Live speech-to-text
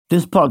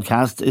This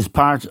podcast is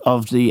part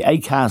of the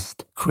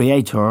Acast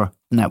Creator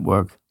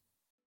Network.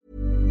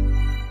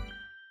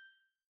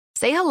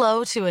 Say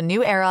hello to a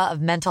new era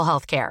of mental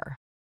health care.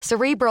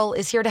 Cerebral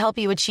is here to help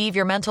you achieve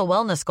your mental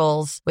wellness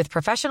goals with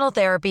professional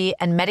therapy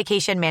and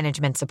medication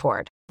management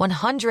support.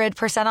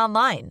 100%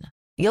 online.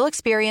 You'll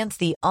experience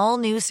the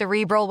all-new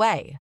Cerebral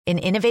Way, an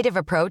innovative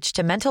approach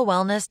to mental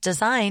wellness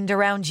designed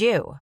around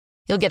you.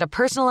 You'll get a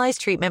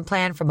personalized treatment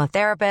plan from a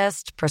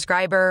therapist,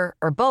 prescriber,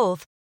 or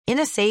both in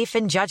a safe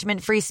and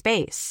judgment-free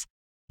space.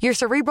 Your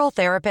Cerebral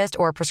therapist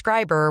or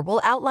prescriber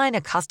will outline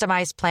a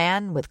customized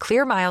plan with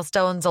clear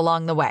milestones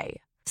along the way,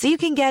 so you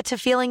can get to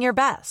feeling your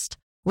best.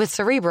 With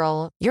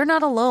Cerebral, you're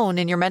not alone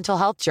in your mental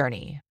health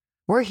journey.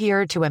 We're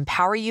here to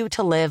empower you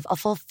to live a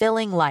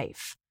fulfilling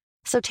life.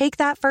 So take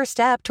that first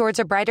step towards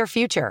a brighter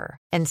future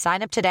and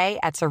sign up today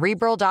at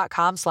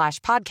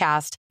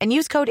Cerebral.com/podcast and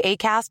use code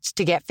ACAST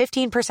to get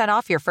 15%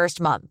 off your first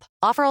month.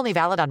 Offer only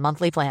valid on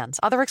monthly plans.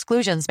 Other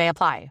exclusions may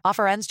apply.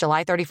 Offer ends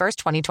July 31st,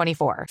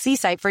 2024. See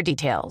site for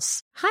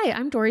details. Hi,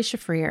 I'm Dory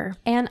Shafrir.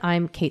 And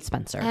I'm Kate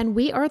Spencer. And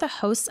we are the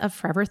hosts of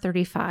Forever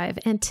 35.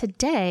 And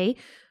today,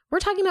 we're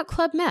talking about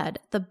Club Med,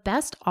 the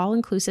best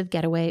all-inclusive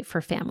getaway for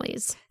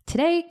families.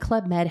 Today,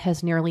 Club Med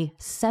has nearly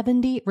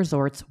 70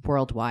 resorts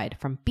worldwide,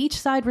 from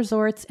beachside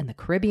resorts in the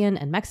Caribbean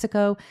and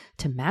Mexico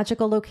to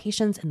magical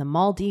locations in the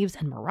Maldives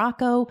and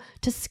Morocco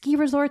to ski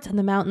resorts in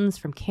the mountains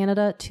from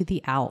Canada to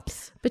the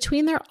Alps.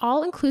 Between their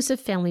all-inclusive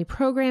family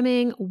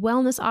programming,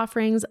 wellness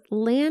offerings,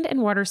 land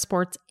and water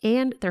sports,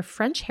 and their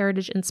French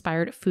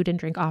heritage-inspired food and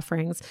drink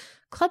offerings,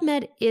 Club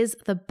Med is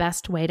the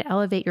best way to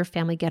elevate your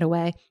family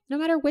getaway, no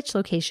matter which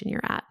location you're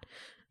at.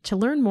 To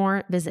learn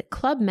more, visit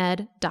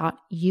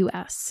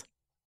clubmed.us.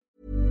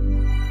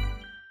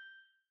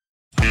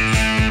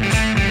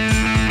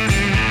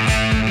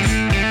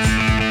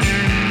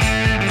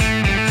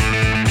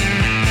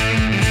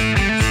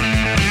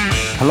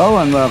 Hello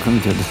and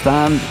welcome to The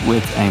Stand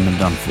with Eamon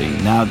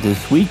Dunphy. Now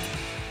this week,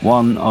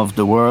 one of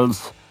the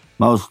world's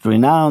most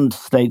renowned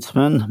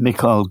statesmen,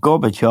 Mikhail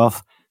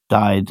Gorbachev,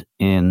 died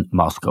in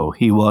Moscow.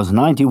 He was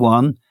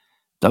 91,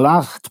 the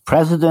last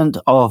president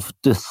of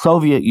the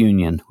Soviet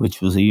Union,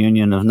 which was a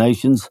union of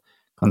nations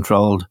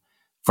controlled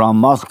from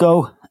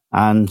Moscow,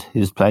 and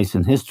his place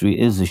in history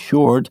is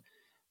assured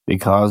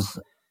because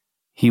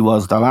he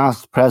was the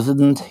last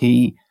president.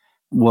 He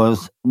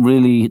was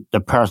really the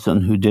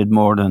person who did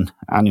more than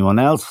anyone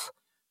else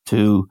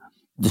to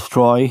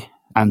destroy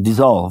and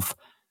dissolve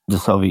the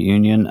Soviet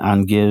Union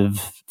and give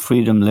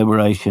freedom,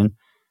 liberation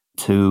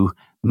to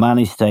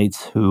many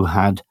states who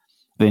had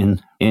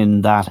been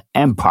in that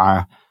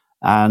empire.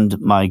 And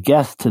my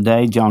guest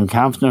today, John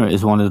Kampfner,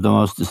 is one of the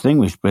most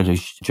distinguished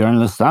British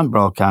journalists and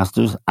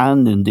broadcasters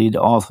and indeed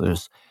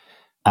authors.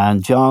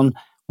 And John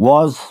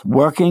was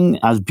working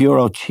as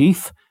bureau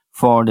chief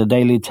for the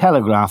Daily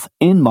Telegraph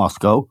in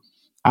Moscow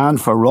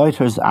and for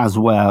Reuters as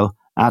well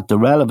at the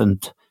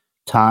relevant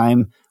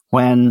time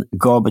when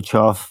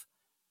Gorbachev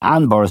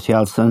and Boris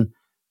Yeltsin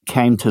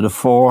came to the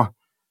fore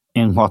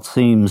in what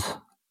seems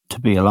to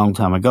be a long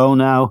time ago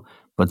now,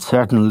 but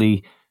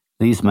certainly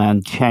these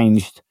men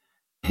changed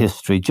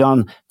history.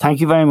 John, thank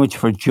you very much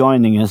for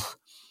joining us.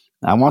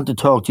 I want to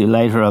talk to you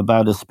later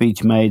about a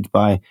speech made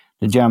by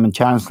the German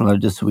Chancellor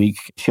this week,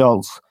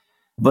 Scholz.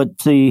 But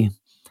the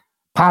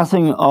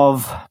passing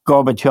of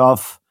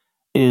Gorbachev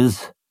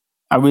is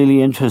a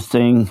really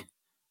interesting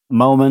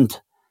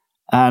moment,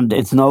 and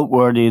it's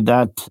noteworthy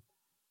that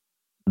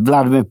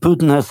Vladimir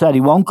Putin has said he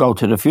won't go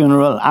to the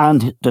funeral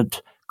and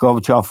that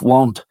Gorbachev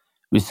won't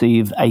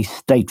receive a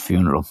state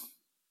funeral.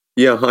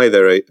 Yeah, hi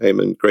there,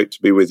 Eamon. Great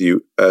to be with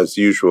you as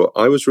usual.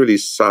 I was really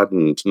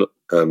saddened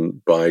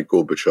by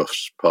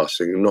Gorbachev's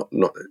passing.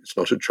 It's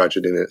not a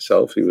tragedy in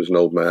itself. He was an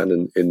old man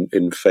and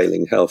in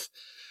failing health.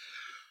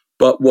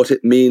 But what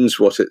it means,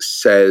 what it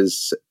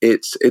says,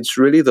 it's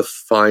really the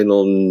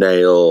final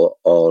nail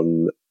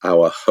on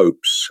our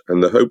hopes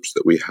and the hopes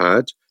that we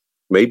had.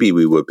 Maybe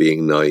we were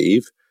being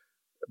naive,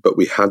 but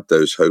we had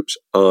those hopes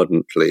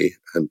ardently,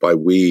 and by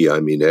we I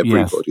mean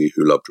everybody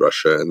who loved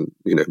Russia, and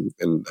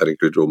that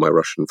included all my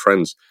Russian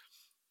friends.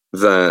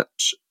 That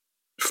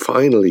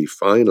finally,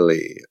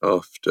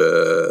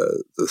 after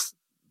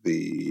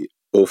the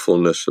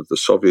awfulness of the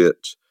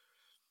Soviet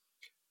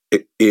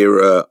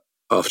era,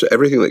 after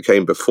everything that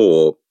came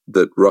before,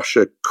 that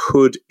Russia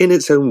could, in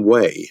its own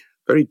way,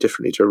 very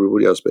differently to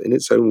everybody else, but in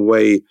its own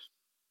way,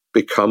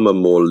 become a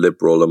more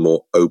liberal, a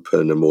more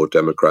open, a more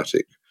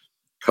democratic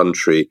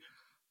country.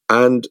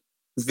 And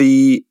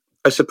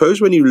I suppose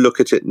when you look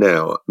at it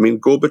now, I mean,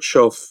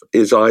 Gorbachev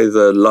is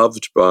either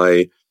loved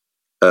by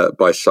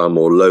some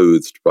or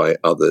loathed by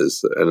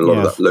others, and a lot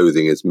of that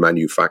loathing is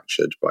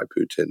manufactured by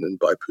Putin and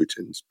by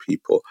Putin's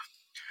people.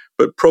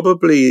 But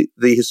probably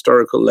the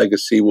historical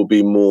legacy will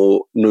be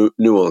more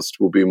nuanced,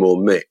 will be more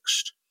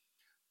mixed,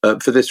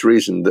 for this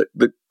reason,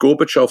 that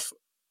Gorbachev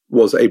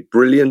was a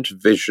brilliant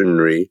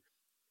visionary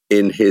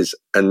in his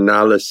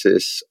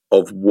analysis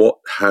of what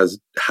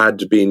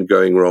had been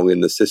going wrong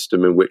in the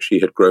system in which he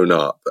had grown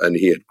up and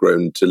he had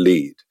grown to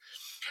lead.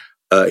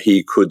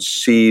 He could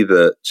see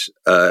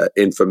that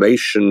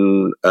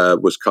information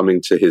was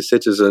coming to his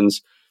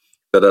citizens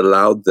that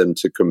allowed them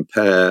to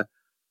compare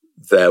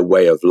their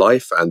way of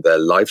life and their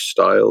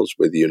lifestyles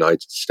with the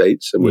United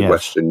States and with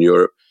Western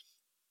Europe.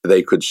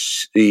 They could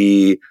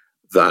see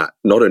that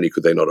not only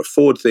could they not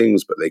afford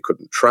things, but they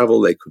couldn't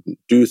travel, they couldn't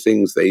do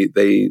things,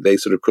 they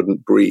sort of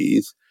couldn't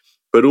breathe,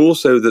 but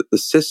also that the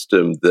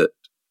system that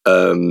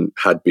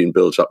had been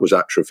built up was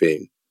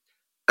atrophying,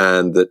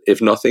 and that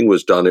if nothing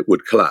was done, it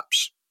would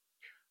collapse.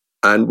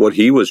 And what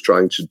he was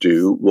trying to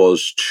do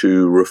was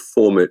to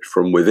reform it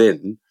from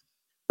within.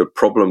 The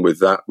problem with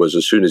that was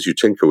as soon as you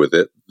tinker with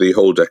it, the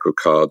whole deck of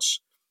cards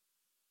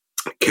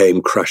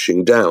came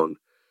crashing down.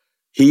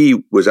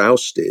 He was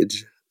ousted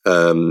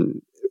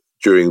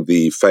during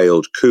the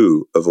failed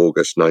coup of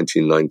August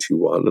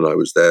 1991, and I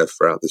was there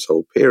throughout this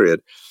whole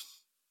period.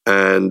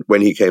 And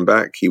when he came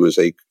back, he was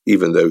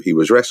even though he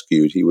was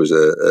rescued, he was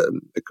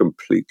a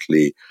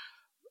completely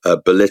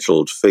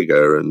belittled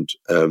figure. And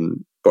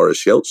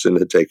Boris Yeltsin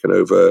had taken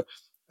over,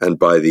 and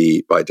by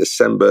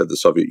December, the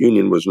Soviet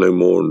Union was no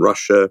more, and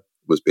Russia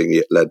was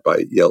being led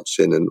by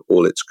Yeltsin, and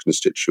all its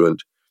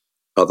constituent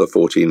other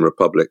 14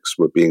 republics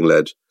were being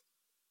led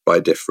by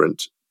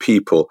different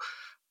people.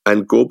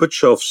 And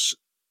Gorbachev's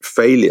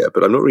failure,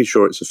 but I'm not really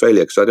sure it's a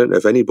failure because I don't know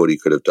if anybody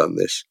could have done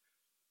this,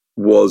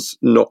 was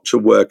not to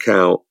work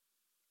out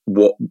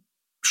what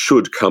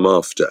should come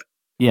after.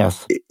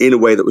 Yes. In a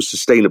way that was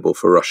sustainable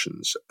for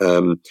Russians.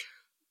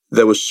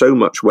 There was so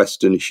much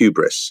Western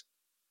hubris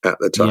at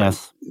the time.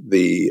 Yes.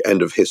 The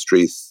end of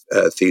history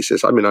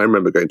thesis. I mean, I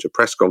remember going to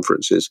press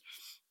conferences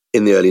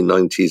in the early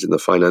 90s in the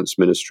finance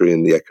ministry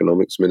and the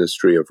economics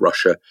ministry of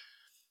Russia.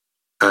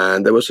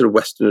 And there were sort of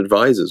Western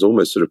advisors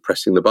almost sort of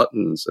pressing the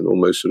buttons and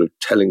almost sort of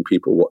telling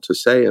people what to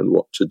say and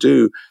what to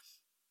do.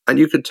 And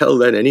you could tell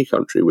then any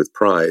country with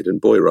pride,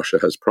 and boy, Russia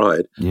has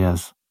pride,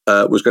 yes,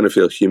 was going to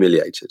feel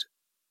humiliated.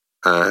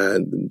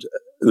 And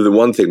the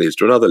one thing leads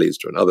to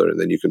another. And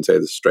then you can say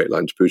the straight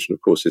line to Putin. Of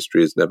course,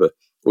 history is never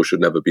or should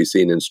never be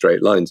seen in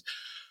straight lines.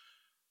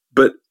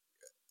 But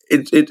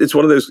it's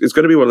one of those. It's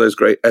going to be one of those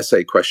great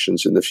essay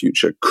questions in the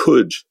future.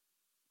 Could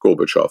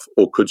Gorbachev,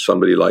 or could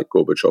somebody like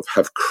Gorbachev,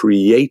 have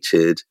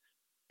created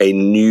a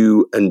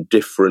new and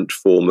different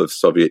form of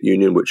Soviet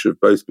Union, which have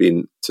both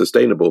been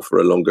sustainable for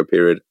a longer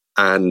period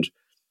and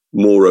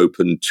more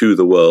open to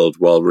the world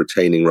while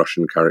retaining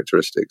Russian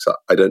characteristics?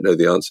 I don't know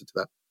the answer to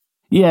that.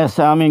 Yes,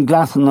 I mean,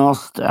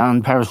 Glasnost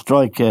and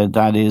Perestroika,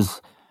 that is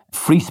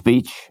free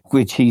speech,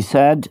 which he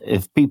said,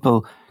 if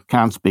people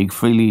can't speak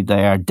freely,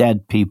 they are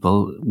dead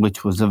people,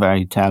 which was a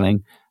very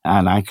telling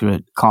and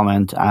accurate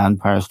comment.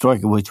 And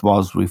Perestroika, which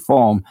was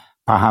reform,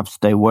 perhaps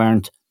they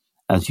weren't,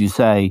 as you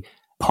say,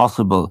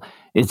 possible.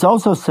 It's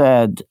also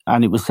said,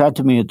 and it was said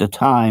to me at the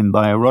time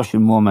by a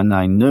Russian woman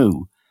I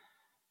knew,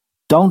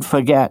 don't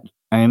forget,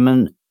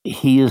 Eamon,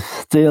 he is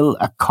still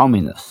a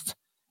communist.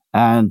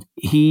 And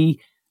he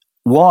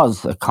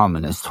was a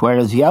communist,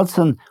 whereas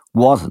Yeltsin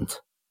wasn't.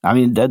 I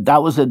mean,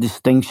 that was a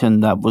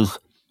distinction that was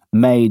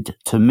made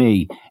to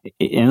me.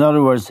 In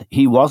other words,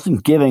 he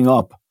wasn't giving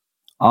up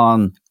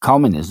on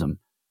communism.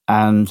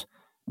 And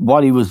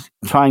what he was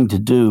trying to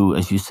do,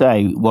 as you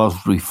say, was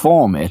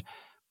reform it.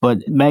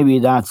 But maybe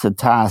that's a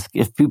task,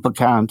 if people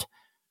can't,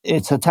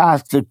 it's a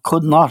task that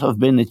could not have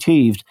been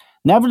achieved.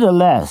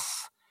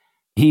 Nevertheless,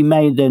 he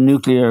made a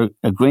nuclear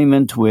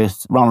agreement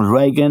with Ronald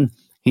Reagan.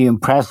 He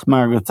impressed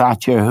Margaret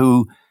Thatcher,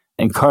 who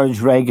encouraged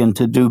Reagan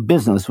to do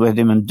business with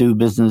him, and do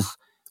business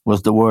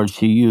was the word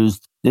she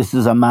used. This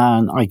is a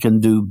man I can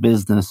do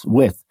business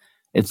with.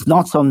 It's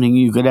not something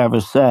you could ever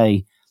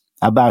say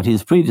about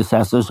his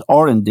predecessors,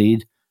 or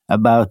indeed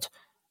about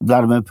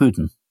Vladimir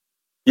Putin.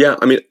 Yeah,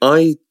 I mean,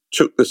 I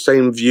took the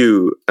same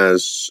view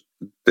as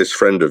this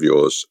friend of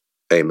yours,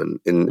 Eamon,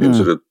 in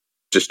sort of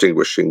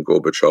distinguishing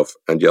Gorbachev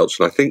and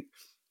Yeltsin. I think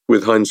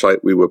with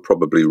hindsight, we were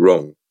probably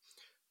wrong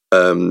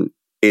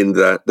in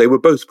that they were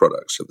both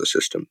products of the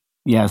system.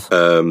 Yes.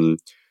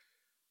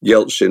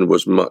 Yeltsin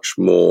was much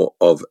more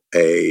of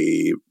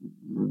a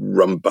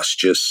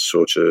rumbustious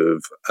sort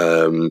of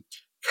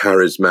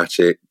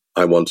charismatic,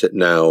 I want it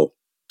now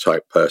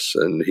type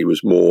person. He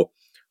was more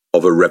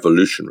of a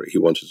revolutionary. He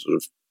wanted to sort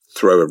of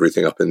throw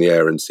everything up in the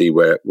air and see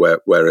where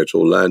it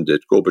all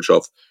landed.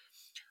 Gorbachev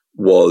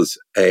was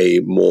a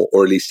more,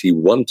 or at least he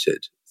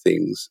wanted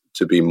things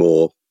to be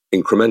more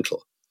incremental.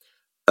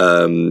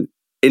 In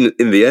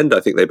the end, I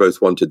think they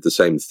both wanted the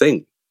same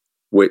thing,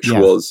 which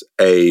was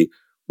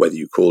whether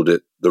you called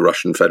it the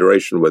Russian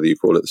Federation, whether you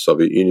call it the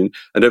Soviet Union.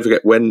 And don't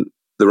forget, when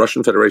the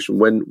Russian Federation,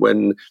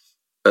 when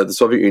the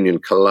Soviet Union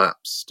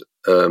collapsed,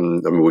 I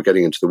mean, we're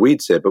getting into the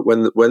weeds here, but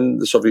when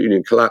the Soviet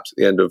Union collapsed at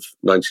the end of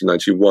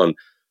 1991,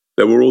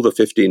 there were all the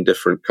 15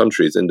 different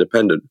countries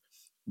independent,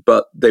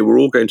 but they were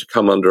all going to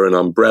come under an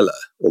umbrella,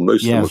 or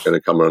most of them were going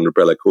to come under an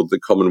umbrella called the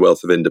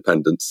Commonwealth of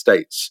Independent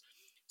States.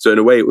 So in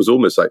a way, it was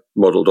almost like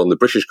modeled on the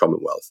British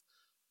Commonwealth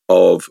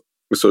of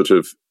sort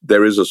of,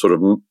 there is a sort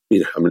of,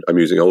 I'm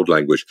using old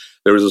language,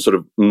 there is a sort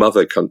of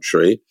mother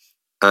country,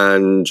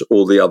 and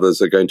all the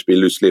others are going to be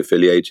loosely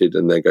affiliated,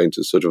 and they're going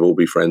to sort of all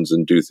be friends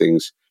and do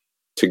things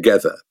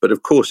together. But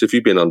of course, if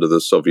you've been under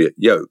the Soviet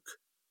yoke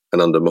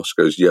and under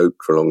Moscow's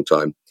yoke for a long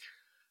time,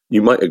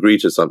 you might agree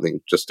to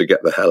something just to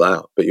get the hell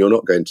out, but you're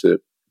not going to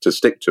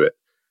stick to it.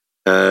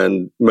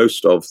 And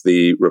most of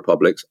the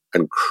republics,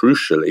 and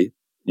crucially,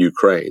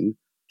 Ukraine,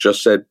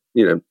 just said,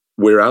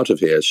 we're out of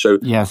here. So,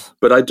 yes.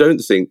 But I don't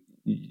think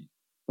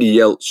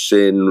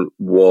Yeltsin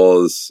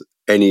was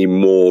any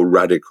more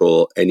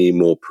radical, any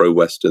more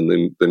pro-Western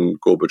than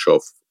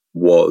Gorbachev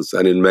was.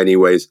 And in many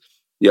ways,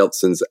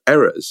 Yeltsin's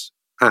errors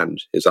and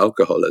his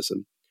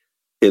alcoholism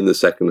in the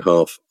second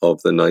half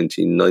of the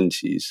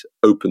 1990s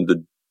opened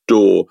the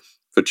door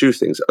for two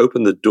things.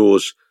 Opened the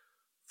doors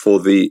for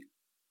the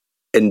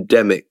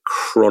endemic,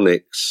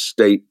 chronic,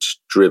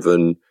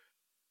 state-driven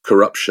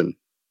corruption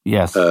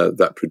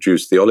that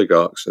produced the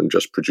oligarchs and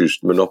just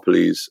produced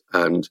monopolies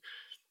and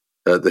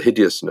the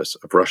hideousness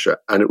of Russia.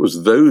 And it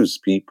was those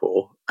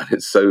people, and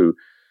it's so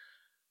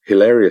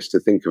hilarious to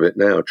think of it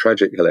now,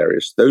 tragic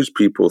hilarious, those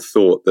people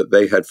thought that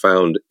they had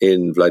found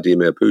in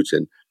Vladimir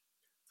Putin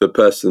the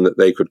person that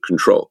they could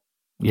control.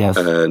 Yes.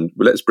 And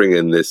let's bring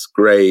in this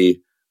grey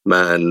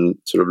man,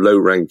 sort of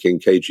low-ranking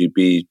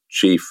KGB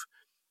chief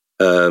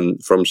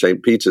from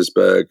St.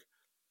 Petersburg,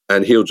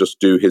 and he'll just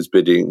do his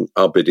bidding,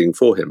 our bidding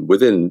for him.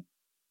 Within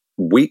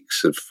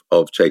weeks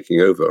of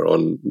taking over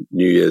on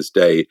New Year's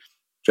Day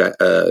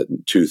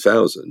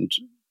 2000,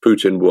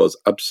 Putin was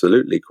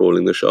absolutely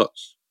calling the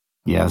shots.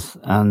 Yes,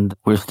 and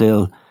we're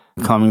still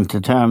coming to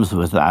terms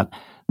with that.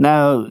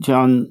 Now,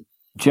 John,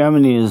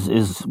 Germany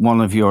is one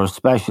of your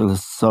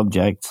specialist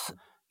subjects.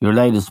 Your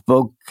latest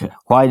book,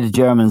 Why the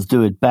Germans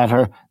Do It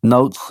Better,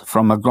 Notes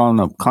from a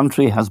Grown-Up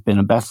Country, has been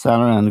a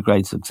bestseller and a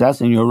great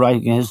success, and you're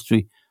writing a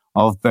history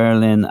of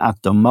Berlin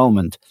at the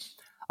moment.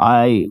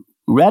 I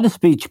read a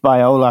speech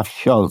by Olaf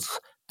Scholz,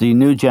 the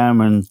new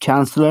German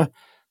Chancellor,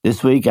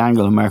 this week,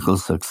 Angela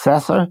Merkel's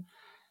successor,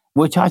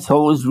 which I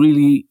thought was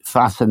really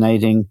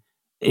fascinating.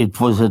 It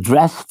was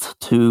addressed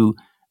to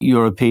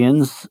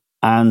Europeans,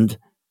 and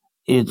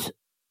it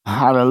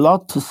had a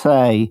lot to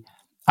say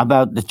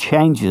about the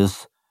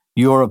changes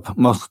Europe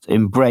must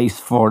embrace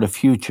for the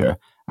future.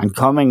 And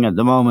coming at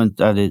the moment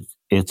that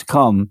it's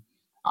come,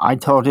 I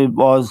thought it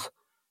was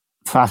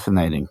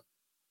fascinating.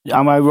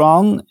 Am I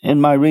wrong in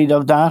my read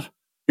of that?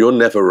 You're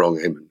never wrong,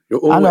 Eamon. You're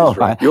always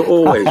right. You're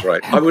always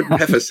right. I would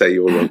never say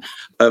you're wrong,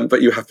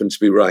 but you happen to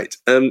be right.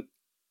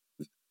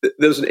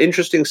 There's an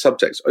interesting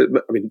subtext. I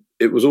mean,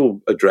 it was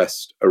all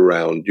addressed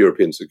around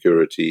European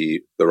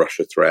security, the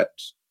Russia threat,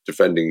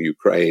 defending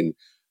Ukraine,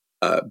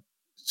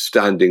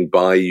 standing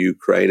by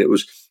Ukraine. It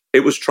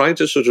was trying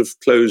to sort of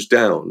close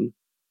down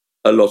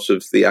a lot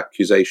of the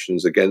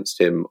accusations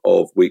against him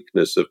of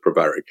weakness, of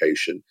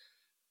prevarication.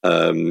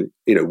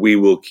 We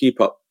will keep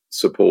up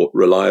support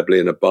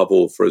reliably and above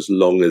all for as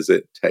long as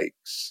it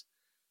takes.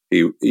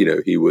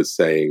 He was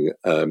saying,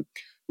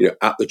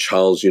 at the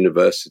Charles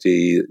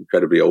University,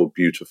 incredibly old,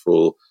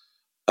 beautiful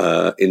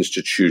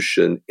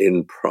institution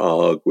in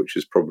Prague, which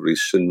is probably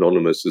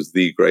synonymous as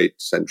the great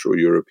Central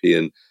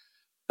European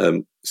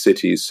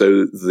city.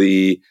 So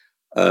the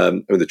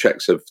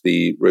Czechs have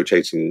the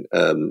rotating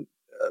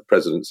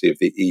presidency of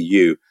the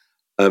EU,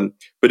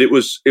 but it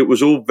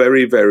was all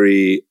very,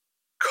 very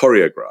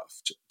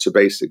choreographed to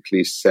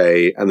basically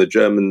say, and the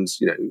Germans,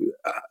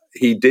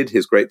 he did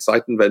his great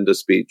Zeitenwende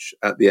speech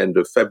at the end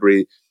of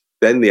February.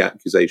 Then the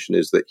accusation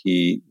is that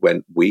he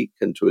went weak,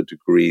 and to a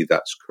degree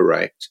that's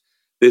correct.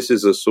 This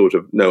is a sort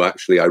of, no,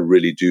 actually, I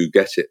really do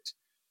get it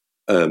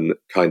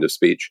kind of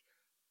speech.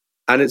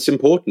 And it's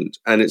important,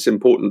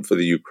 for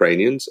the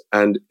Ukrainians.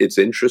 And it's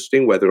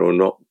interesting whether or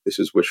not this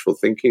is wishful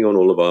thinking on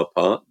all of our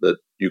part, that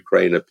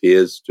Ukraine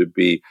appears to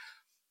be,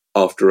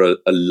 after a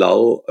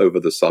lull over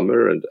the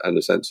summer and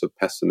a sense of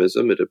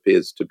pessimism, it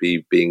appears to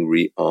be being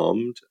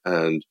rearmed,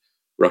 and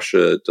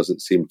Russia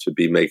doesn't seem to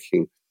be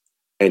making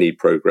any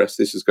progress.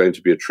 This is going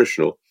to be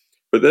attritional.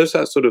 But there's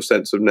that sort of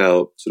sense of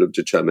now sort of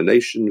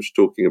determination,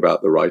 talking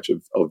about the right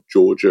of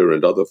Georgia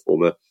and other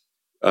former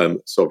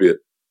Soviet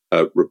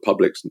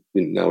republics,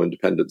 now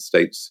independent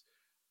states,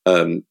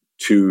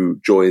 to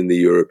join the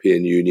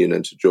European Union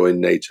and to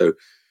join NATO.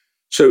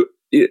 So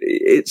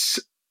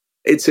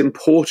it's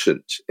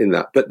important in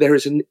that. But there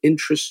is an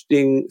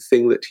interesting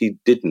thing that he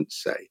didn't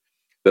say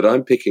that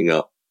I'm picking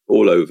up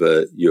all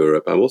over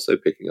Europe. I'm also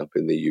picking up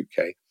in the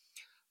UK.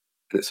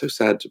 And it's so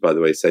sad to, by the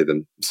way, say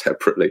them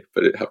separately,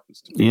 but it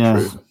happens to be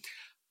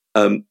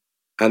true.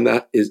 And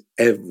that is,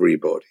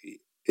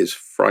 everybody is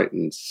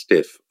frightened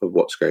stiff of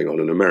what's going on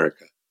in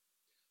America.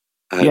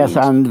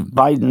 And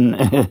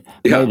Biden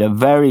made a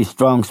very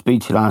strong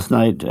speech last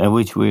night,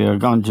 which we are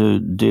going to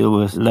deal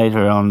with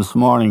later on this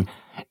morning.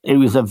 It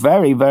was a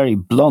very, very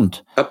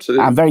blunt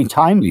and very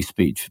timely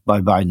speech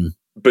by Biden.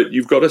 But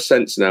you've got a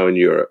sense now in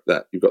Europe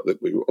that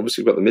we've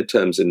obviously got the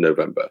midterms in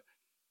November.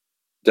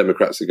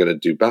 Democrats are going to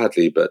do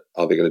badly, but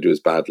are they going to do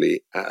as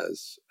badly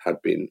as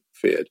had been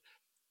feared?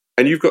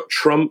 And you've got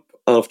Trump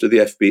after the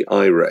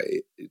FBI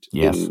raid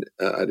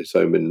at his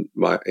home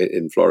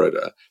in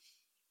Florida,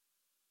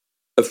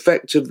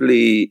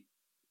 effectively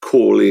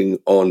calling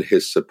on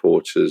his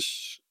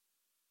supporters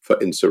for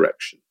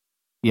insurrection.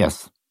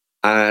 Yes.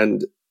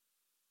 And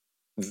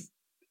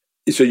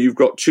so you've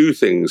got two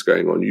things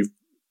going on.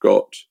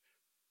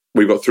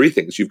 We've got three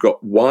things. You've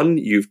got one,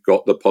 you've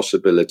got the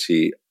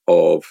possibility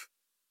of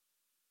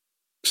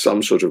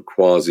some sort of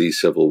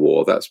quasi-civil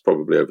war. That's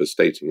probably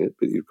overstating it,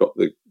 but you've got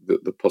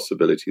the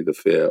possibility, the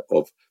fear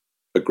of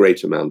a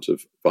great amount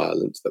of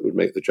violence that would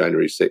make the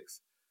January 6th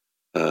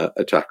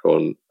attack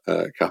on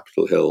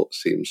Capitol Hill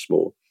seem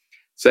small.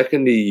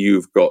 Secondly,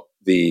 you've got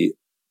the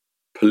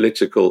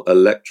political,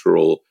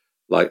 electoral,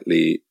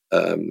 likely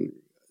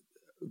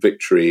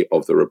victory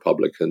of the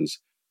Republicans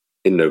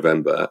in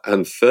November.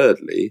 And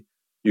thirdly,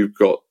 you've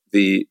got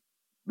the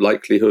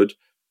likelihood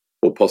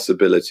or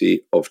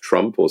possibility of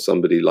Trump or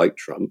somebody like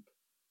Trump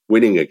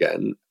winning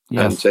again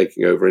and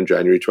taking over in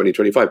January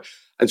 2025.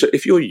 And so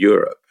if you're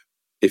Europe,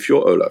 if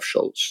you're Olaf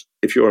Scholz,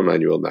 if you're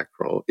Emmanuel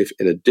Macron, if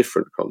in a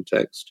different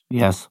context,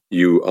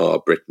 you are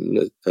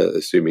Britain,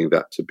 assuming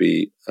that to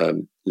be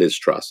Liz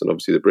Truss, and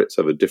obviously the Brits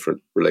have a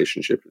different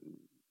relationship.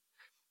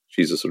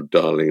 She's a sort of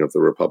darling of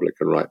the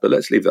Republican right, but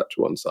let's leave that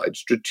to one side.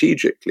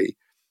 Strategically,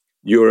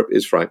 Europe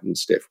is frightened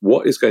stiff.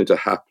 What is going to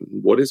happen?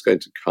 What is going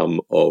to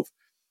come of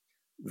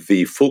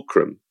the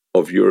fulcrum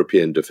of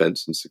European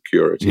defense and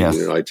security in the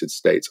United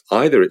States?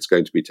 Either it's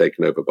going to be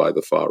taken over by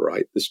the far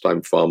right, this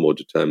time far more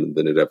determined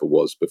than it ever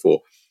was before.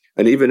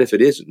 And even if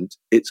it isn't,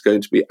 it's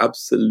going to be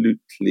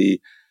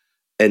absolutely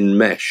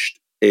enmeshed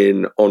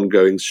in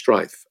ongoing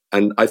strife.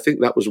 And I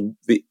think that was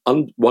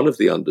one of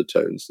the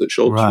undertones that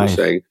Scholz was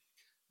saying,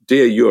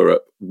 dear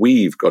Europe,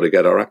 we've got to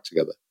get our act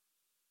together.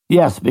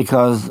 Yes,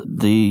 because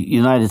the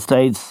United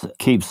States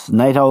keeps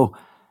NATO,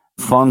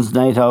 funds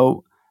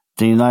NATO.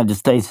 The United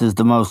States is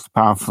the most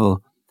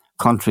powerful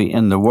country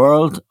in the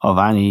world of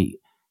any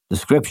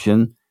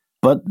description,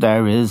 but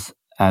there is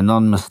an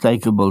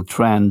unmistakable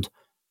trend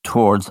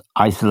towards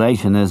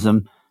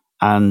isolationism.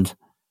 And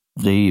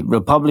the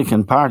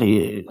Republican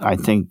Party, I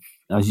think,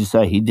 as you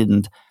say, he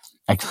didn't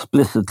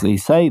explicitly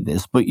say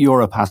this, but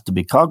Europe has to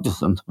be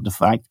cognizant of the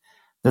fact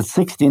that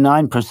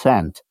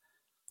 69%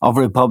 of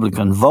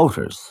Republican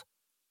voters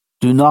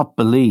do not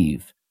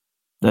believe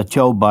that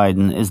Joe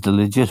Biden is the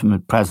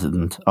legitimate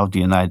president of the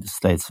United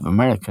States of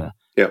America.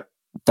 Yeah.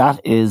 That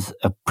is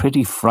a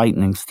pretty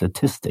frightening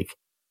statistic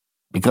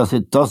because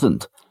it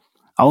doesn't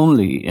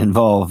only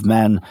involve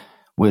men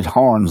with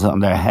horns on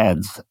their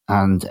heads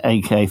and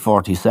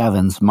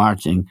AK-47s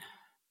marching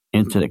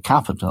into the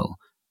Capitol.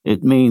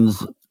 It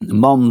means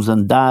mums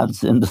and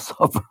dads in the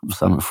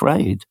suburbs, I'm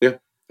afraid. Yeah,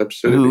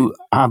 absolutely. Who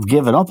have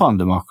given up on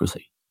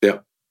democracy. Yeah.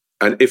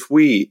 And if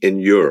we in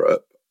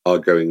Europe are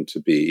going to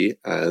be,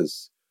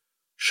 as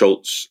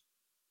Scholz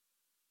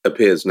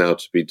appears now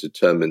to be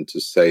determined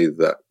to say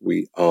that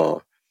we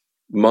are,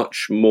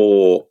 much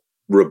more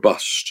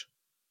robust,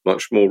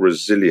 much more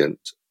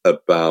resilient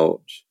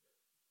about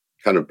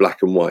kind of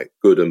black and white,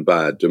 good and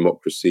bad,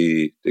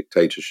 democracy,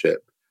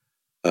 dictatorship,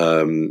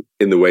 in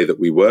the way that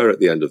we were at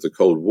the end of the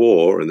Cold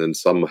War, and then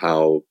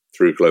somehow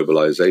through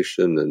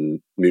globalization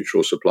and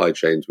mutual supply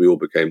chains, we all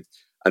became,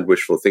 and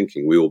wishful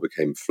thinking, we all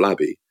became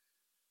flabby.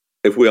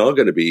 If we are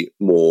going to be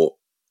more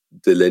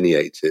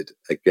delineated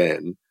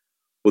again,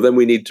 well, then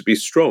we need to be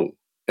strong.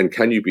 And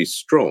can you be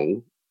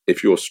strong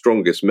if your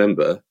strongest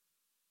member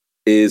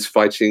is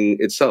fighting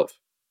itself?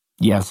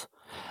 Yes.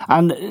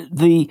 And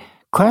the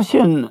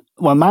question,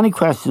 well, many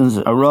questions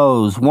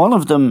arose. One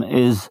of them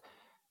is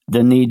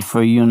the need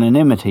for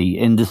unanimity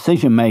in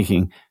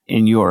decision-making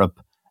in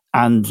Europe.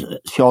 And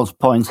Scholz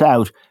points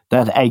out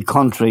that a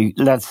country,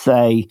 let's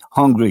say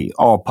Hungary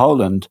or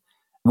Poland,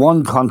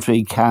 one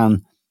country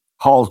can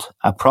halt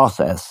a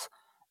process.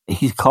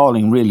 He's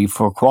calling really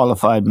for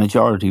qualified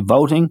majority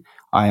voting,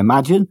 I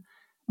imagine.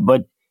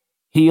 But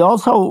he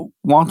also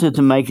wanted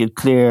to make it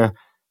clear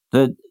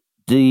that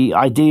the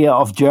idea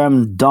of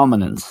German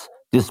dominance,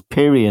 this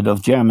period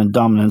of German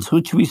dominance,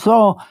 which we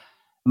saw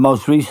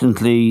most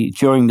recently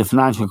during the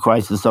financial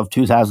crisis of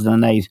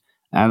 2008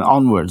 and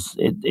onwards,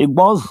 it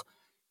was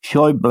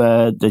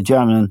Schäuble, the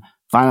German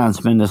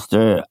finance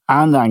minister,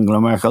 and Angela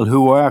Merkel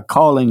who were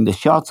calling the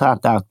shots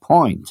at that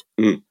point.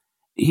 Mm.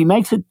 He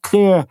makes it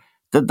clear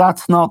that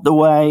that's not the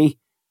way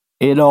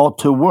it ought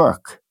to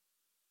work.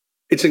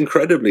 It's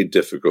incredibly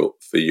difficult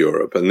for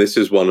Europe, and this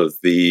is one of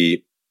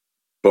the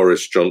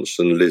Boris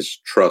Johnson, Liz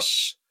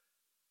Truss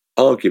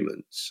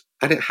arguments,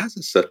 and it has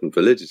a certain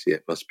validity,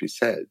 it must be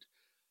said,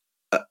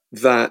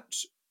 that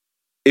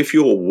if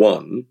you're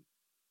one,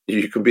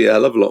 you can be a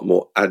hell of a lot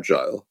more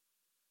agile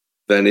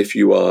than if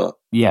you are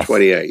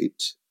 28.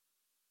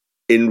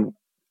 And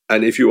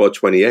if you are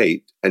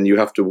 28 and you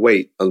have to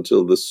wait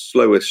until the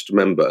slowest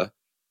member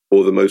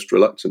or the most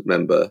reluctant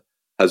member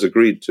has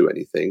agreed to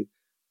anything,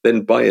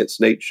 then by its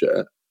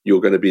nature,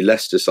 you're going to be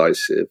less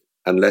decisive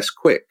and less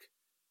quick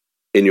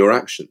in your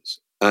actions.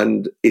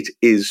 And it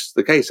is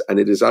the case. And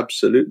it is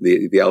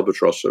absolutely the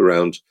albatross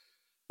around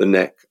the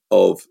neck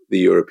of the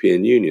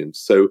European Union.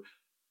 So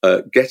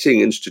getting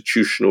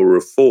institutional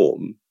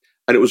reform,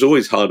 and it was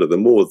always harder the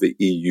more the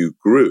EU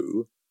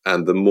grew,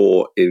 and the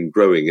more in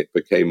growing it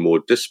became more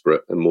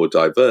disparate and more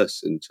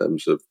diverse in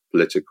terms of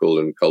political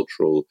and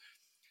cultural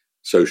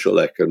social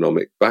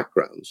economic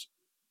backgrounds,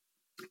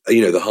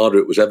 the harder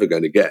it was ever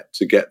going to get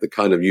the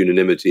kind of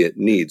unanimity it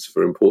needs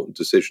for important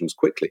decisions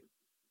quickly.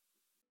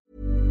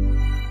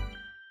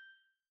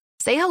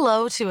 Say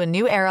hello to a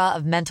new era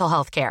of mental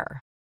health care.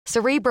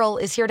 Cerebral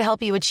is here to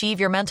help you achieve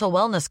your mental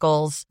wellness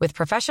goals with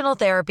professional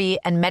therapy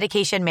and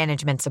medication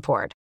management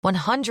support.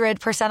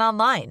 100%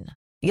 online.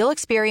 You'll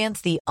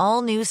experience the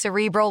all-new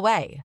Cerebral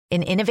Way,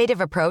 an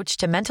innovative approach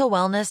to mental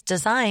wellness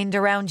designed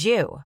around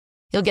you.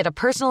 You'll get a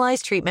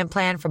personalized treatment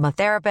plan from a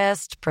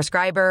therapist,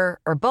 prescriber,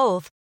 or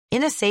both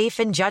in a safe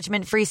and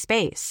judgment-free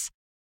space.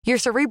 Your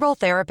Cerebral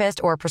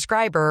therapist or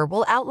prescriber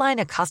will outline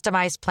a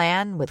customized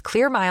plan with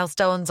clear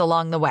milestones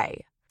along the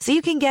way, so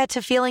you can get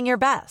to feeling your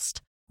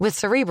best. With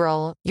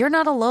Cerebral, you're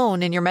not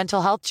alone in your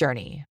mental health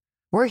journey.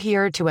 We're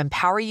here to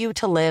empower you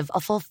to live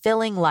a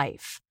fulfilling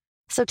life.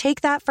 So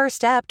take that first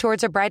step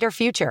towards a brighter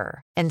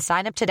future and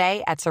sign up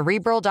today at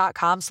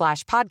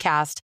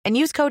Cerebral.com/podcast and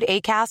use code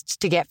ACAST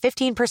to get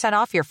 15%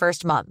 off your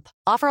first month.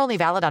 Offer only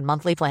valid on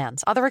monthly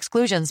plans. Other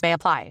exclusions may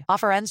apply.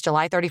 Offer ends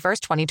July 31st,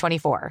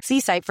 2024.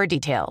 See site for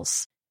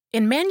details.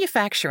 In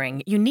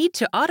manufacturing, you need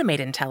to automate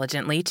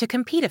intelligently to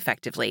compete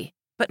effectively.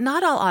 But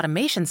not all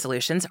automation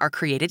solutions are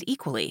created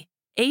equally.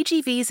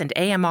 AGVs and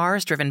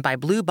AMRs driven by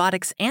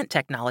Bluebotic's Ant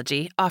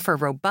technology offer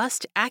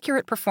robust,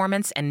 accurate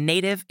performance and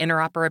native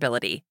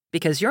interoperability,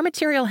 because your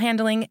material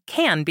handling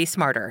can be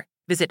smarter.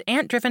 Visit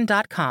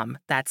antdriven.com,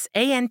 that's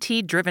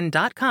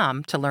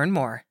ANTdriven.com, to learn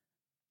more.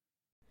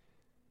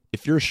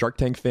 If you're a Shark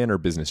Tank fan or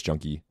business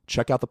junkie,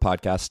 check out the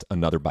podcast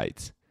Another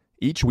Bite.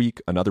 Each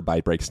week, Another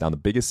Bite breaks down the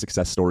biggest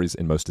success stories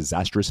and most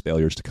disastrous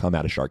failures to come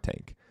out of Shark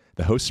Tank.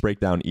 The hosts break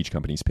down each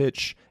company's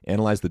pitch,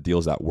 analyze the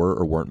deals that were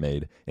or weren't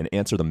made, and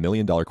answer the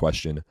million-dollar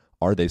question,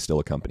 are they still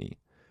a company?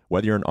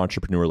 Whether you're an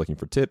entrepreneur looking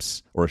for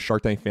tips or a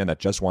Shark Tank fan that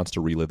just wants to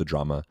relive the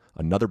drama,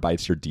 Another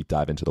Bite's your deep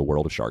dive into the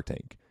world of Shark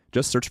Tank.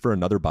 Just search for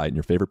Another Bite in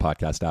your favorite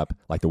podcast app,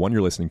 like the one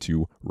you're listening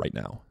to right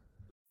now.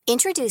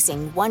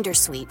 Introducing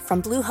Wondersuite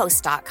from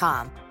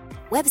Bluehost.com.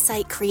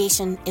 Website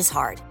creation is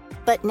hard.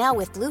 But now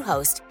with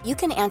Bluehost, you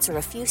can answer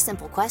a few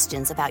simple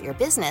questions about your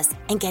business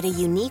and get a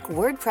unique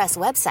WordPress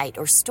website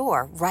or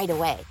store right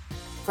away.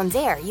 From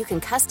there, you can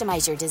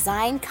customize your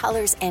design,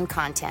 colors, and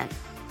content.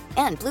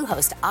 And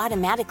Bluehost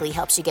automatically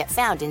helps you get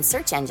found in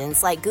search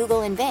engines like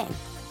Google and Bing.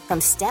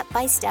 From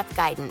step-by-step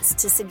guidance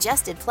to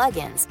suggested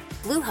plugins,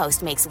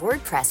 Bluehost makes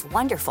WordPress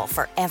wonderful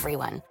for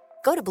everyone.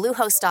 Go to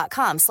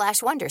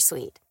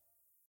Bluehost.com/Wondersuite.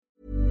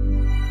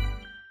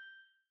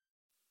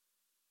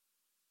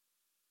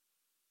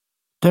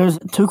 There's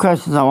two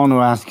questions I want to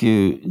ask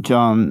you,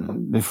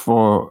 John,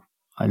 before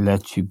I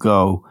let you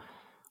go.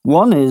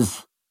 One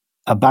is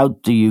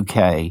about the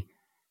UK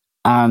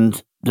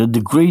and the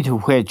degree to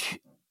which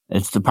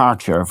its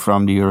departure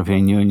from the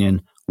European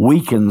Union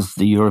weakens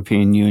the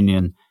European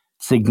Union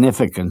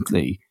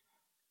significantly.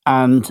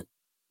 And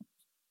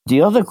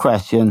the other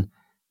question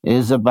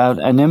is about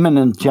an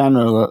imminent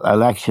general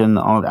election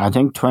on, I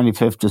think,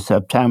 25th of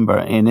September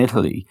in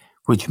Italy,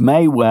 which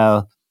may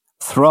well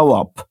throw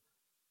up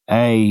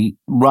a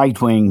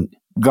right-wing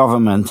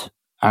government,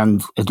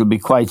 and it'll be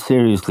quite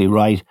seriously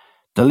right,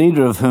 the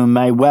leader of whom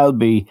may well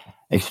be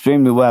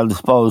extremely well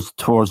disposed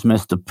towards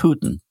Mr.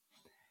 Putin.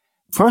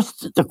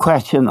 First, the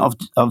question of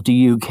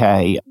the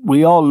UK.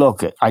 We all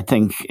look, I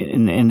think,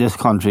 in this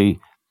country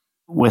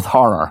with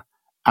horror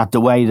at the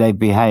way they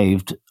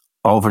behaved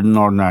over the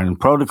Northern Ireland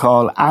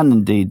Protocol, and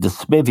indeed the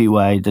spivvy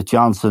way that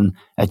Johnson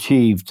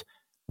achieved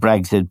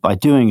Brexit by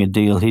doing a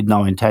deal he'd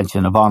no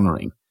intention of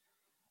honouring.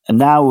 And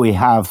now we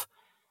have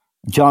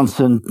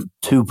Johnson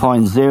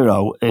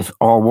 2.0, if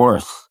or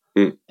worse,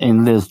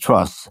 in Liz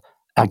Truss.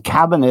 A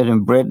cabinet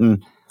in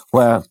Britain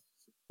where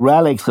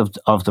relics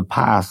of the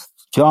past,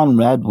 John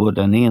Redwood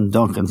and Ian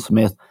Duncan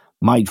Smith,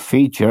 might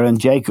feature, and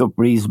Jacob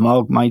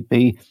Rees-Mogg might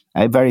be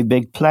a very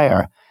big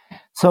player.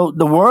 So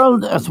the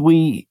world as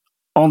we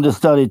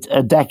understood it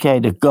a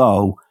decade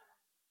ago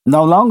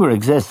no longer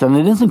exists, and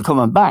it isn't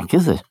coming back,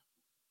 is it?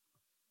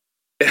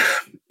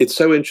 It's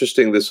so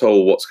interesting, this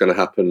whole what's going to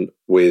happen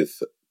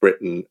with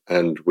Britain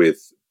and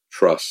with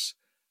Truss.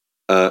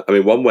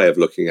 One way of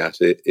looking at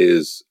it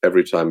is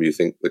every time you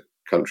think the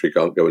country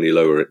can't go any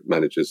lower, it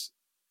manages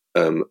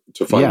to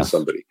find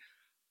somebody.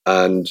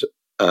 And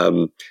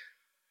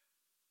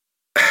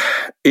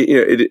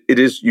it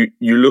is,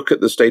 you look at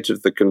the state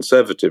of the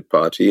Conservative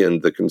Party,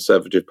 and the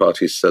Conservative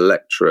Party's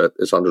electorate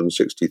is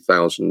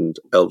 160,000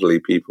 elderly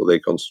people. They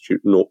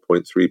constitute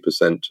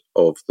 0.3%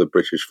 of the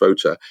British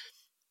voter.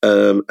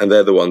 And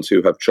they're the ones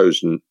who have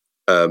chosen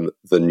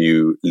the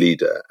new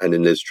leader. And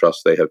in Liz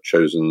Truss, they have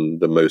chosen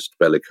the most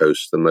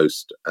bellicose, the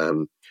most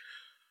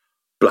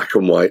black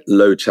and white,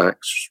 low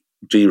tax,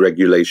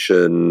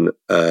 deregulation,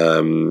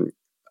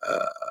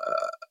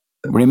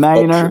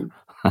 Remainer.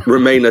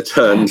 Remainer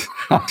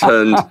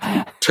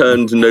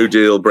turned no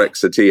deal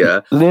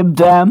Brexiteer. Lib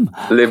Dem.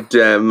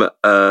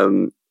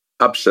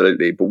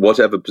 Absolutely. But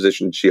whatever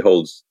position she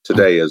holds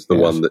today as the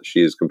one that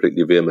she is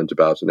completely vehement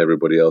about, and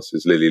everybody else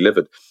is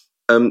lily-livered.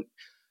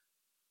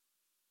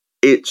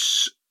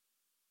 It's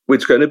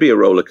going to be a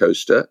roller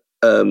coaster.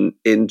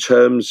 in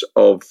terms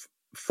of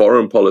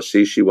foreign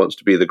policy, she wants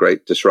to be the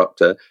great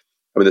disruptor.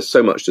 I mean, there's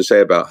so much to say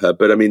about her,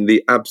 but I mean,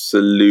 the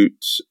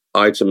absolute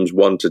items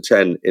 1 to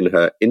 10 in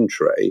her in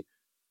tray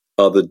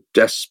are the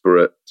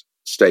desperate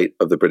state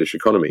of the British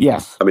economy.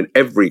 Yes. I mean,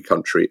 every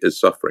country is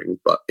suffering,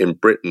 but in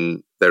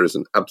Britain, there is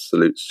an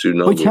absolute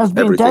tsunami. Which has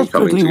been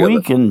desperately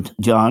weakened,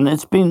 John.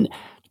 The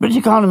British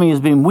economy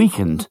has been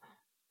weakened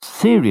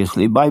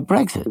seriously by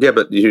Brexit. Yeah,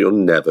 but you'll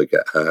never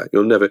get her.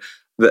 You'll never.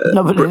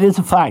 No, but it is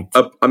a fact.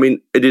 I mean,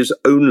 it is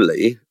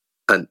only,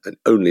 and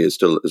only is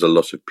still is a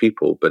lot of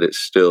people, but it's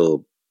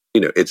still,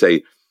 it's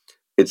a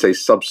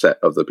subset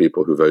of the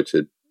people who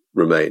voted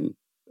Remain.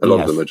 A lot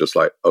of them are just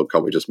like, oh,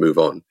 can't we just move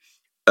on?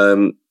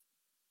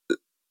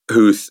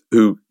 Who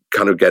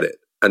kind of get it,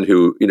 and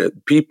who,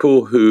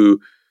 people who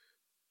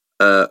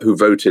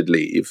voted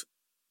Leave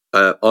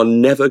are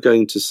never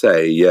going to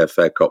say, yeah,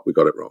 fair cop, we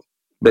got it wrong.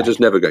 They're just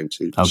never going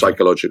to. Okay.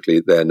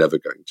 Psychologically, they're never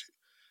going to.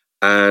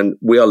 And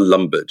we are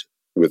lumbered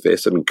with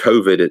this. I mean,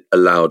 COVID, it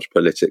allowed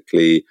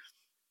politically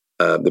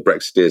the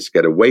Brexiteers to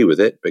get away with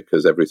it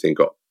because everything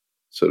got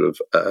sort of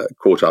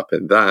caught up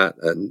in that.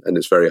 And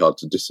it's very hard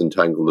to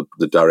disentangle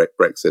the direct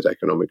Brexit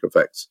economic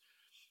effects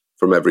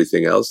from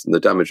everything else. And the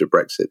damage of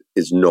Brexit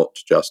is not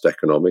just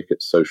economic,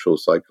 it's social,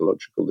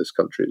 psychological. This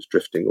country is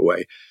drifting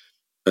away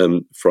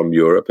from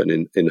Europe,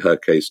 and in her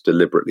case,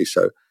 deliberately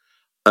so.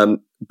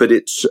 But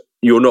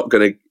you're not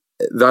going to,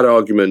 that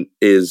argument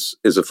is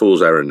a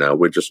fool's errand now.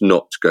 We're just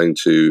not going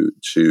to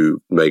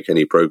make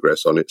any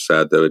progress on it,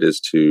 sad though it is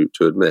to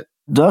admit.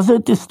 Does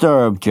it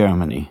disturb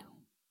Germany?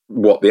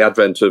 What, the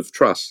advent of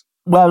Truss?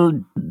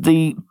 Well,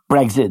 the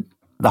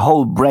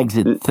whole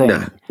Brexit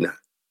thing.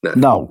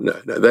 No.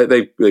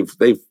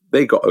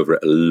 They got over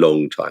it a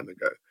long time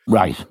ago.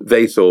 Right.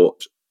 They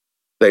thought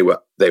they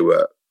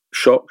were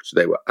shocked,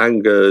 they were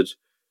angered,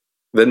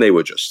 then they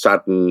were just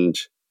saddened,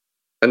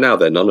 and now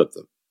they're none of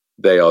them.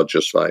 They are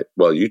just like,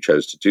 well, you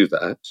chose to do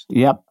that.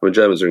 Yep. When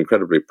Germans are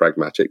incredibly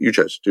pragmatic, you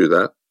chose to do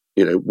that.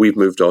 We've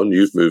moved on,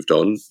 you've moved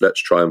on.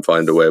 Let's try and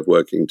find a way of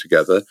working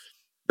together.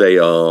 They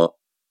are,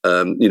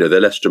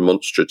 they're less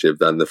demonstrative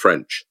than the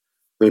French.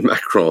 I mean,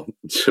 Macron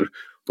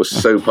was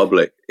so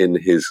public in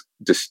his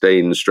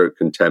disdain /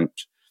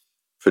 contempt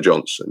for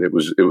Johnson. It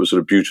was sort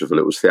of beautiful.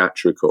 It was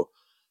theatrical.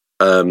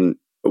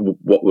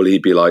 What will he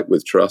be like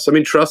with Truss? I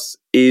mean, Truss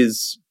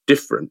is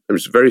different. It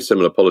was very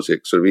similar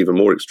politics, sort of even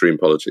more extreme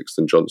politics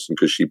than Johnson,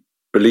 because she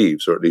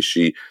believes, or at least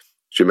she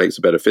makes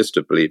a better fist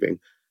of believing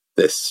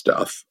this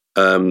stuff.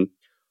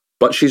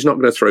 But she's not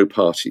going to throw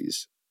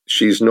parties.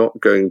 She's not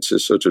going to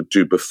sort of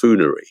do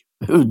buffoonery.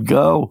 Who'd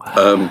go?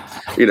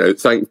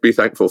 Be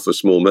thankful for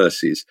small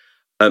mercies.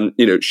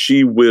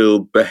 She will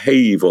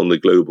behave on the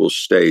global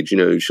stage.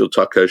 She'll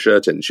tuck her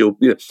shirt in. She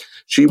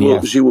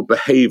will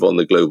behave on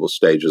the global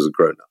stage as a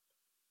grown-up,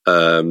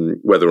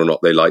 whether or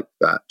not they like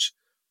that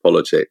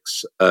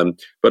politics.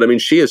 But I mean,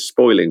 she is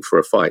spoiling for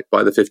a fight.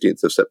 By the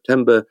 15th of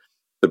September,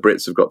 the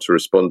Brits have got to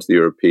respond to the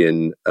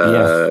European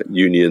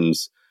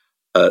Union's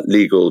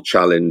legal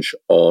challenge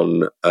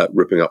on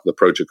ripping up the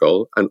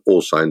protocol, and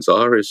all signs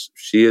are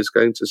she is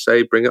going to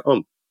say, bring it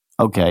on.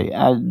 Okay,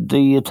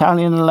 the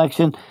Italian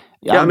election.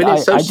 Yeah, I mean,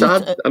 it's so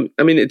sad.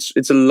 I mean,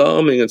 it's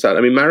alarming and sad.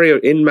 I mean, Mario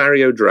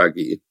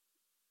Draghi,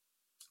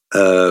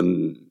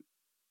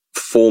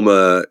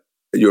 former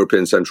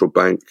European Central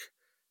Bank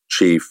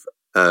chief,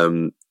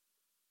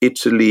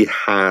 Italy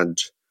had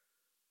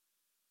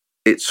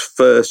its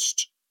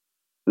first,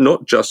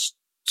 not just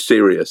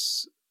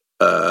serious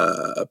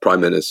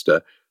prime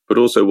minister, but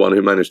also one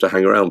who managed to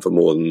hang around for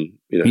more than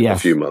a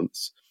few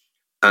months,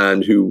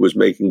 and who was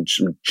making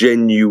some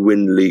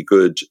genuinely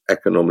good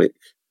economic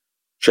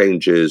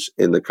changes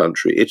in the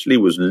country. Italy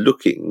was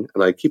looking,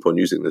 and I keep on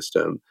using this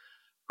term,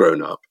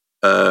 grown up.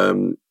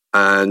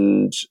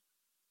 And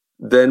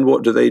then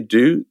what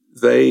do?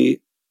 They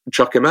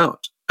chuck him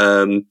out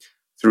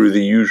through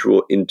the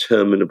usual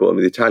interminable. I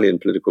mean, the Italian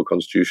political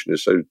constitution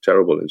is so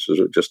terrible. It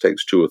just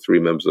takes 2 or 3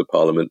 members of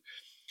parliament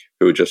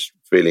who are just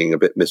feeling a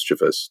bit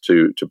mischievous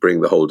to bring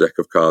the whole deck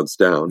of cards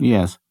down.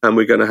 Yes. And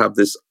we're going to have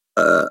this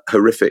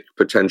horrific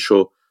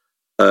potential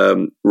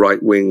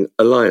right-wing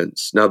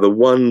alliance. Now, the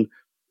one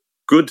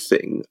good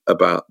thing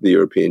about the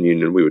European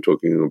Union, we were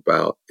talking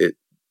about it,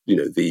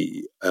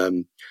 the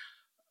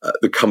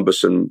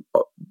cumbersome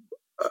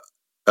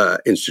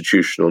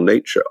institutional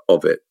nature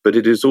of it, but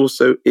it is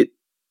also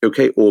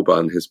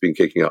Orban has been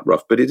kicking up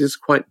rough, but it is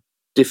quite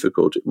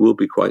difficult. It will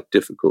be quite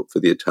difficult for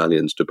the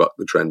Italians to buck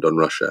the trend on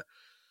Russia.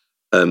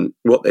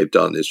 What they've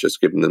done is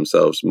just given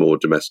themselves more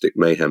domestic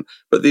mayhem.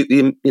 But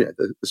the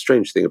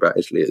strange thing about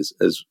Italy is,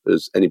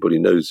 as anybody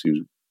knows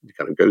who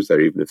kind of goes there,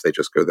 even if they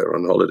just go there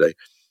on holiday,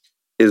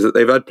 is that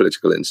they've had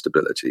political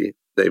instability.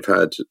 They've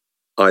had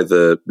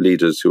either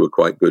leaders who were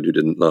quite good who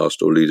didn't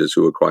last, or leaders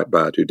who were quite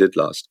bad who did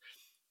last,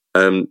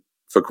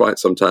 for quite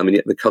some time, and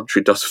yet the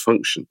country does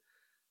function.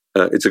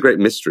 It's a great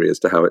mystery as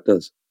to how it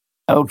does.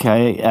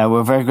 Okay,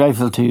 we're very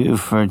grateful to you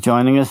for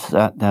joining us.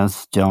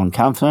 That's John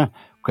Kampfner.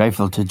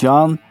 Grateful to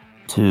John,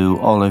 to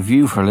all of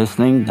you for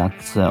listening.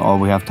 That's all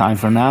we have time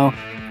for now.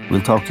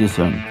 We'll talk to you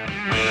soon.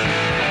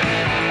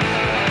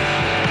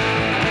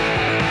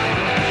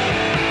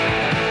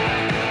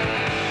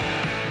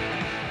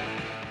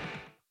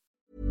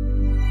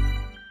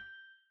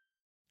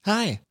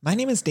 Hi, my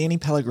name is Danny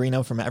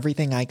Pellegrino from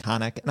Everything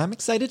Iconic, and I'm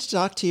excited to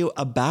talk to you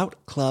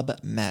about Club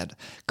Med.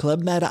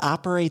 Club Med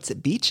operates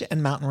beach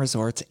and mountain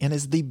resorts and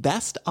is the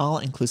best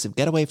all-inclusive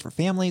getaway for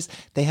families.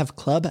 They have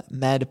Club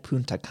Med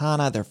Punta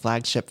Cana, their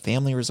flagship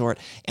family resort,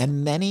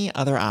 and many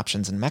other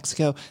options in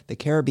Mexico, the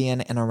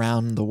Caribbean, and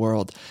around the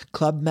world.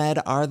 Club Med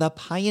are the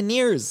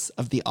pioneers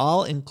of the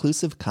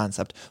all-inclusive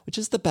concept, which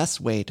is the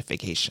best way to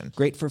vacation.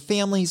 Great for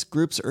families,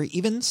 groups, or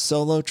even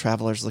solo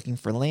travelers looking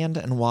for land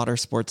and water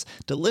sports,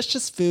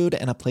 delicious food,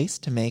 and a place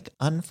to make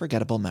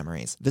unforgettable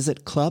memories.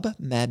 Visit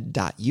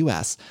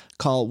clubmed.us,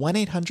 call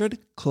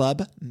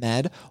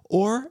 1-800-CLUB-MED,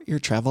 or your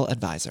travel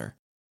advisor.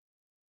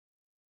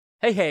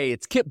 Hey,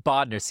 it's Kip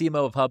Bodner,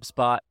 CMO of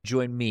HubSpot.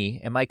 Join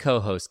me and my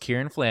co-host,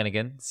 Kieran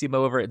Flanagan, CMO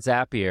over at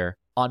Zapier,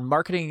 on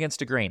Marketing Against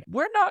the Grain.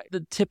 We're not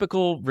the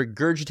typical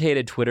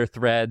regurgitated Twitter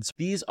threads.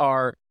 These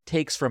are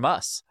takes from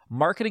us,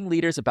 marketing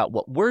leaders, about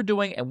what we're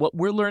doing and what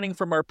we're learning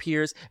from our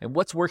peers and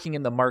what's working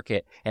in the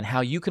market and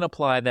how you can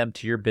apply them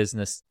to your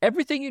business.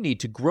 Everything you need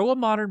to grow a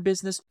modern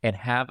business and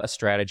have a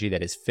strategy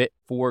that is fit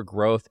for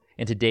growth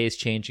in today's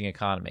changing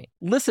economy.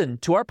 Listen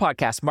to our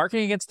podcast,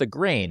 Marketing Against the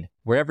Grain,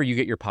 wherever you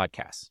get your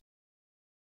podcasts.